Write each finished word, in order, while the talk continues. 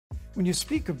When you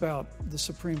speak about the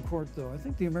Supreme Court, though, I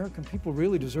think the American people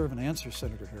really deserve an answer,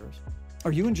 Senator Harris.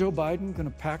 Are you and Joe Biden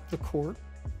going to pack the court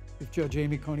if Judge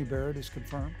Amy Coney Barrett is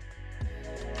confirmed?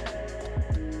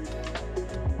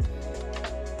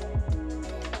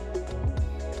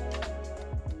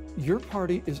 Your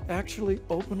party is actually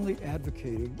openly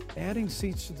advocating adding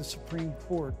seats to the Supreme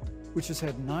Court, which has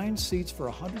had 9 seats for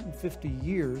 150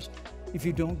 years, if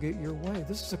you don't get your way.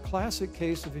 This is a classic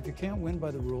case of if you can't win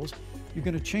by the rules, you're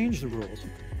going to change the rules.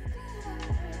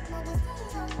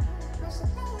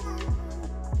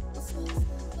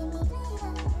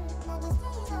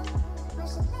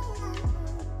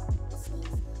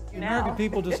 The American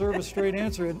people deserve a straight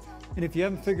answer, and if you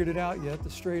haven't figured it out yet, the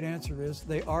straight answer is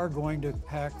they are going to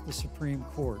pack the Supreme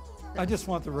Court. I just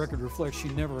want the record to reflect she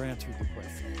never answered the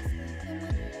question.